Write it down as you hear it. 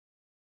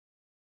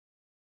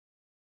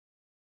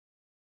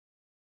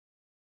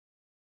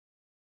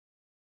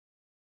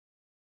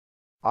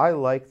I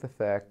like the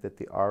fact that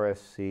the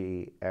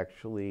RSC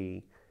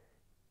actually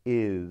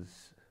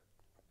is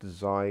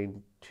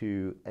designed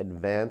to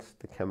advance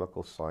the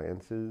chemical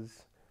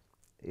sciences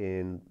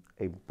in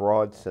a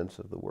broad sense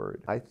of the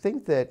word. I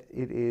think that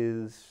it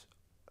is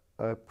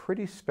a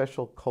pretty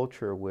special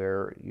culture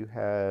where you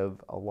have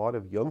a lot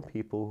of young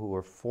people who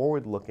are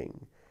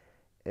forward-looking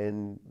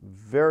and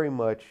very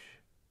much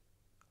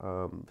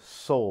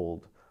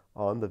sold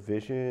on the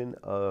vision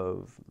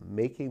of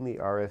making the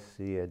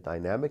RSC a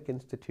dynamic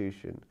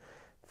institution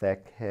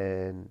that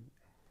can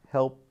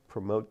help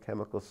promote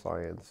chemical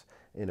science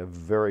in a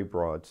very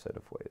broad set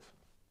of ways.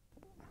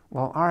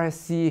 Well,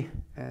 RSC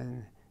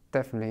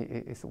definitely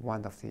is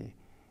one of the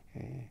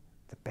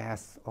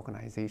best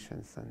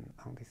organizations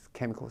on this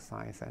chemical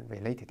science and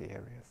related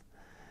areas.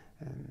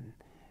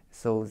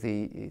 So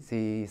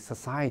the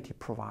society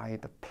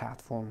provide a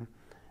platform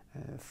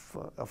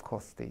for, of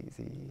course, the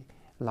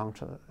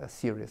launch a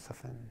series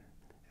of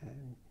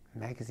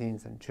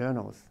magazines and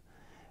journals,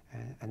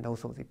 and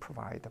also they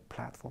provide a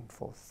platform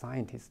for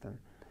scientists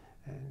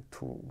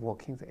to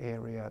work in the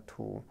area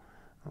to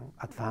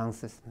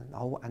advance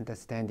our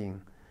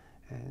understanding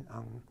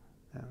on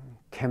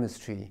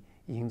chemistry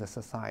in the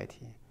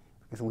society,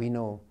 because we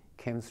know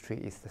chemistry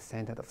is the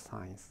center of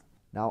science.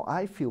 Now,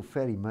 I feel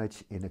very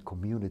much in a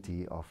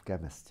community of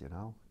chemists, you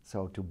know.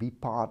 So to be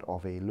part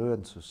of a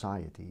learned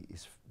society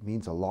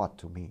means a lot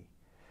to me.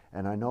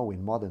 And I know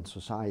in modern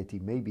society,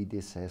 maybe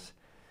this is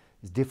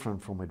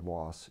different from it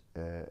was,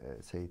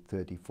 say,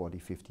 30, 40,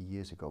 50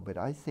 years ago. But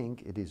I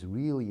think it is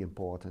really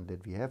important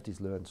that we have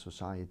these learned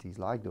societies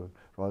like the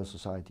Royal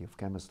Society of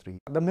Chemistry.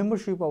 The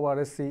membership of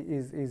RSC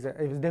is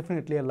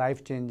definitely a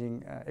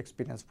life-changing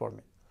experience for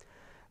me.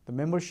 The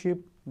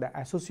membership, the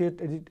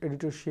associate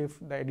editorship,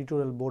 the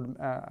editorial board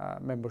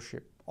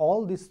membership,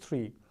 all these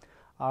three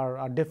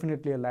are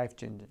definitely a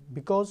life-changing,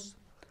 because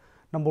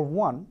number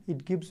one,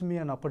 it gives me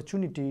an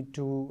opportunity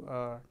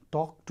to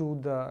talk to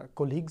the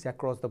colleagues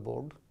across the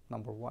board,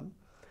 number one.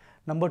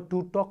 Number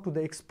two, talk to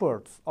the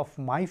experts of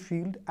my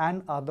field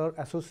and other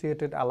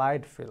associated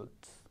allied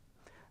fields,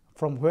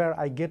 from where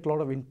I get a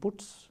lot of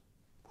inputs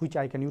which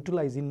I can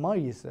utilize in my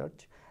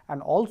research,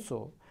 and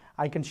also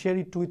I can share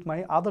it with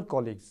my other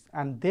colleagues,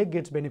 and they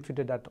get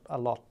benefited a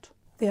lot.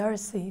 The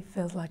RSC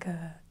feels like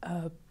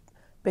a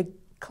big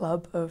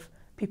club of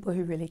people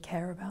who really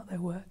care about their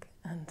work,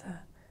 and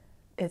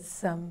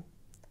it's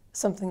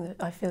something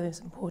that I feel is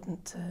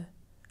important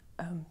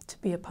to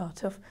be a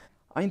part of.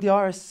 I think the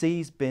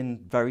RSC's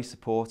been very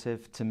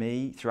supportive to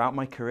me throughout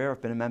my career.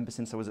 I've been a member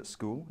since I was at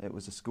school. It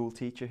was a school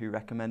teacher who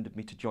recommended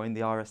me to join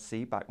the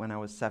RSC back when I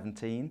was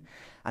 17.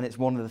 And it's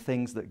one of the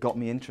things that got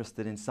me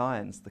interested in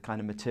science, the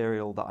kind of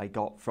material that I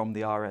got from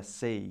the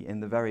RSC in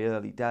the very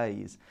early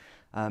days.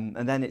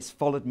 And then it's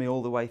followed me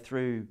all the way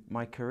through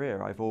my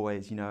career. I've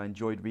always,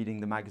 enjoyed reading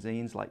the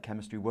magazines like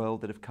Chemistry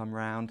World that have come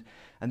around.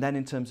 And then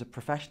in terms of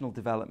professional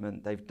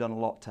development, they've done a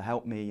lot to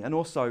help me and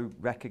also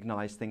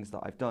recognise things that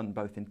I've done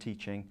both in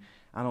teaching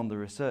and on the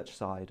research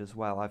side as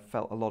well. I've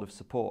felt a lot of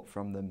support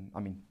from them. I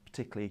mean,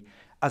 particularly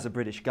as a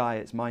British guy,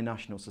 it's my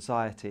national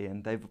society,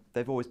 and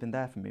they've always been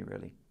there for me,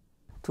 really.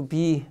 To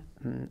be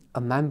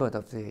a member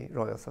of the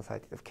Royal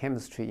Society of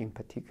Chemistry in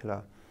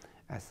particular,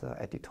 as an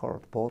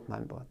editorial board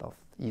member of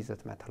either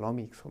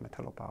metallomics or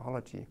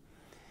metallobiology,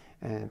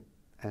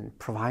 and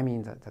provide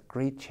me the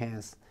great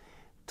chance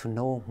to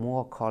know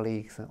more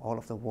colleagues in all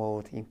of the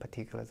world, in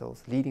particular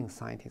those leading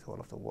scientists all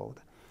of the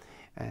world.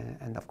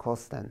 And of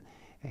course then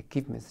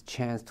give me the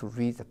chance to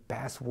read the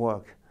best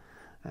work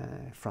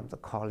from the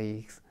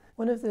colleagues.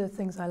 One of the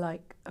things I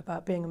like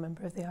about being a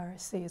member of the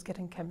RSC is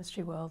getting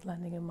Chemistry World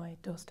landing on my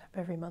doorstep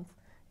every month.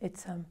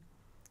 It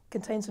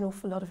contains an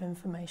awful lot of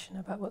information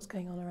about what's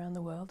going on around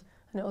the world,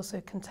 and it also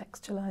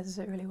contextualizes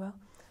it really well.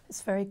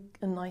 It's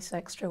a nice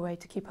extra way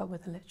to keep up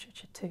with the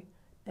literature too.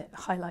 It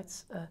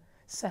highlights a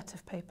set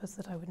of papers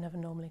that I would never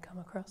normally come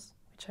across,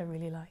 which I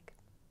really like.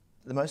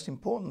 The most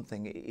important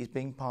thing is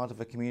being part of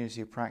a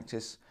community of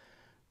practice,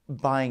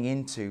 buying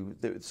into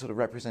the sort of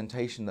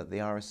representation that the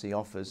RSC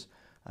offers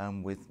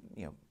with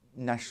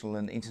national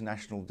and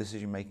international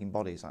decision-making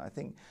bodies. I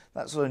think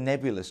that sort of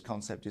nebulous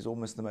concept is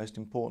almost the most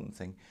important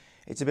thing.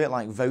 It's a bit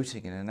like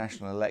voting in a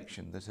national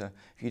election, that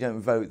if you don't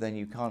vote, then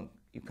you can't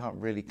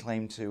really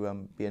claim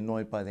to be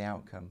annoyed by the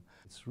outcome.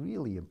 It's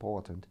really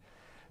important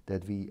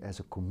that we as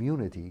a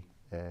community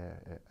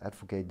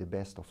advocate the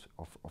best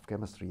of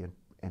chemistry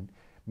and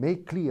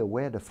make clear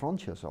where the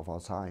frontiers of our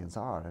science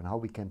are and how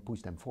we can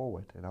push them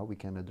forward and how we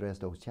can address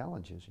those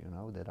challenges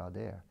that are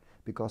there.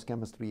 Because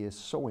chemistry is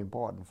so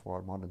important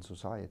for modern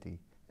society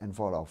and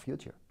for our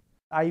future.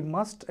 I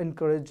must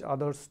encourage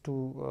others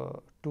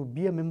to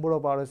be a member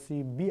of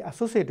RSC, be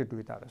associated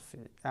with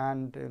RSC,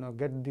 and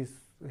get this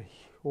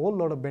whole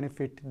lot of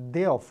benefit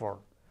they offer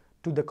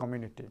to the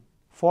community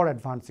for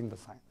advancing the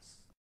science.